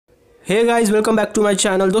Hey guys, welcome back to my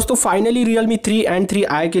channel. दोस्तों finally Realme 3 and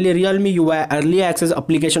 3i के लिए Realme UI early excess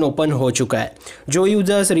application open हो चुका है। जो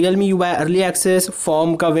users Realme UI early access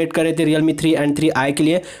form का वेट कर रहे थे Realme 3 एंड 3i के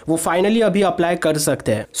लिए, वो फाइनली अभी अप्लाई कर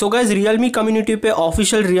सकते हैं। सो गाइस, Realme कम्युनिटी पे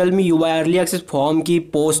official Realme UI early access form की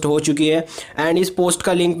पोस्ट हो चुकी है एंड इस पोस्ट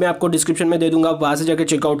का लिंक मैं आपको डिस्क्रिप्शन में दे दूंगा, वहाँ से जाकर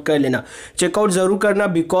चेकआउट कर लेना। चेकआउट ज़रूर करना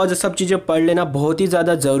बिकॉज सब चीज़ें पढ़ लेना बहुत ही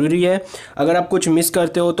ज़्यादा ज़रूरी है। अगर आप कुछ मिस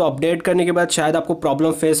करते हो तो अपडेट करने के बाद शायद आपको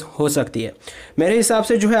प्रॉब्लम फेस हो सकती है। मेरे हिसाब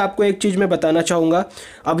से जो है आपको एक चीज़ मैं बताना चाहूँगा,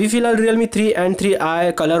 अभी फिलहाल Realme 3 एंड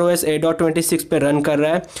 3i ColorOS 8.26 पे रन कर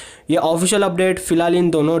रहा है। ये ऑफिशियल अपडेट फिलहाल इन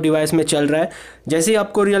दोनों डिवाइस में चल रहा है। जैसे ही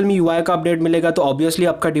आपको Realme UI का अपडेट मिलेगा तो ऑब्वियसली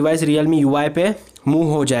आपका डिवाइस Realme UI पे मूव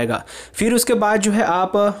हो जाएगा। फिर उसके बाद जो है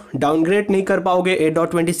आप डाउनग्रेड नहीं कर पाओगे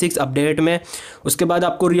 8.26 अपडेट में। उसके बाद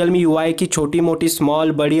आपको Realme UI की छोटी मोटी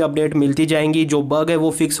स्मॉल बड़ी अपडेट मिलती जाएंगी, जो बग है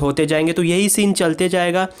वो फिक्स होते जाएंगे। तो यही सीन चलते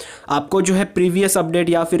जाएगा। आपको जो है प्रीवियस अपडेट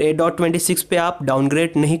या फिर 8.26 पे आप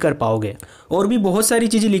डाउनग्रेड नहीं कर पाओगे। और भी बहुत सारी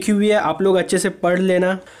चीज़ें लिखी हुई है, आप लोग अच्छे से पढ़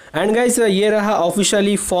लेना। एंड गाइस, ये रहा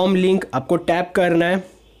ऑफिशियली फॉर्म लिंक, आपको टैप करना है।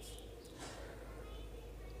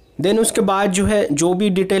 देन उसके बाद जो है जो भी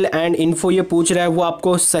डिटेल एंड इन्फो ये पूछ रहा है वो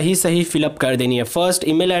आपको सही फिलअप कर देनी है। फर्स्ट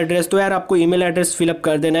ईमेल एड्रेस, तो यार आपको ईमेल एड्रेस फिलअप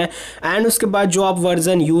कर देना है। एंड उसके बाद जो आप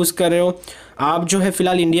वर्जन यूज़ कर रहे हो, आप जो है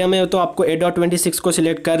फिलहाल इंडिया में हो तो आपको 8.26 को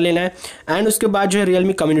सिलेक्ट कर लेना है। एंड उसके बाद जो है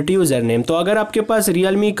Realme कम्युनिटी यूज़र नेम, तो अगर आपके पास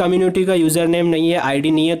Realme कम्युनिटी का यूज़र नेम नहीं है,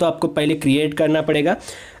 आईडी नहीं है, तो आपको पहले क्रिएट करना पड़ेगा।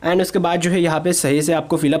 एंड उसके बाद जो है यहाँ पे सही से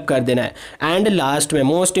आपको फिलअप कर देना है। एंड लास्ट में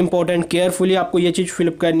मोस्ट इंपॉर्टेंट, केयरफुली आपको ये चीज़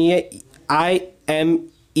फिलअप करनी है।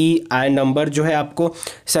 IMEI नंबर जो है आपको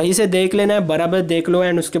सही से देख लेना है, बराबर देख लो।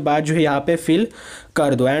 एंड उसके बाद जो है यहाँ पे फिल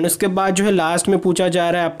कर दो। एंड उसके बाद जो है लास्ट में पूछा जा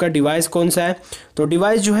रहा है आपका डिवाइस कौन सा है, तो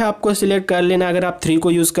डिवाइस जो है आपको सिलेक्ट कर लेना। अगर आप 3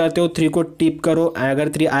 को यूज़ करते हो 3 को टिक करो, अगर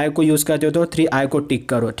 3i को यूज़ करते हो तो 3i को टिक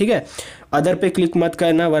करो, ठीक है। अदर पे क्लिक मत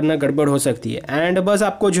करना वरना गड़बड़ हो सकती है। एंड बस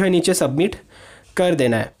आपको जो है नीचे सबमिट कर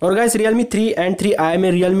देना है। और गाइस, Realme 3 एंड 3i में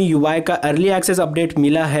Realme UI का अर्ली एक्सेस अपडेट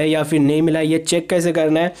मिला है या फिर नहीं मिला, ये चेक कैसे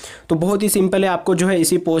करना है, तो बहुत ही सिंपल है। आपको जो है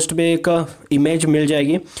इसी पोस्ट पे एक इमेज मिल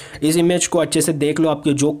जाएगी। इस इमेज को अच्छे से देख लो,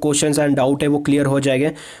 आपके जो क्वेश्चंस एंड डाउट है वो क्लियर हो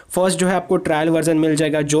जाएंगे। फर्स्ट जो है आपको ट्रायल वर्जन मिल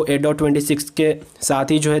जाएगा जो 8.26 के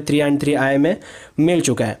साथ ही जो है 3 एंड 3i में मिल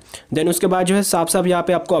चुका है। देन उसके बाद जो है साफ यहाँ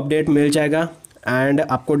पे आपको अपडेट मिल जाएगा एंड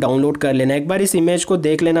आपको डाउनलोड कर लेना है। एक बार इस इमेज को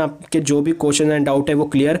देख लेना, आपके जो भी क्वेश्चन एंड डाउट है वो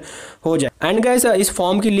क्लियर हो जाए। एंड गाइस, इस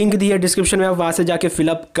फॉर्म की लिंक दी है डिस्क्रिप्शन में, आप वहाँ से जाके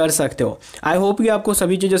फिलअप कर सकते हो। आई होप कि आपको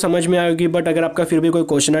सभी चीज़ें समझ में आएगी, बट अगर आपका फिर भी कोई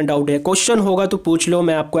क्वेश्चन एंड डाउट है, क्वेश्चन होगा तो पूछ लो,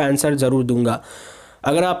 मैं आपको आंसर ज़रूर दूंगा।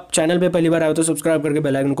 अगर आप चैनल पर पहली बार आए हो तो सब्सक्राइब करके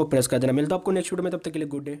बेल आइकन को प्रेस कर देना। मिलता है आपको नेक्स्ट वीडियो में, तब तक के लिए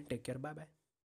good day, take care, bye bye.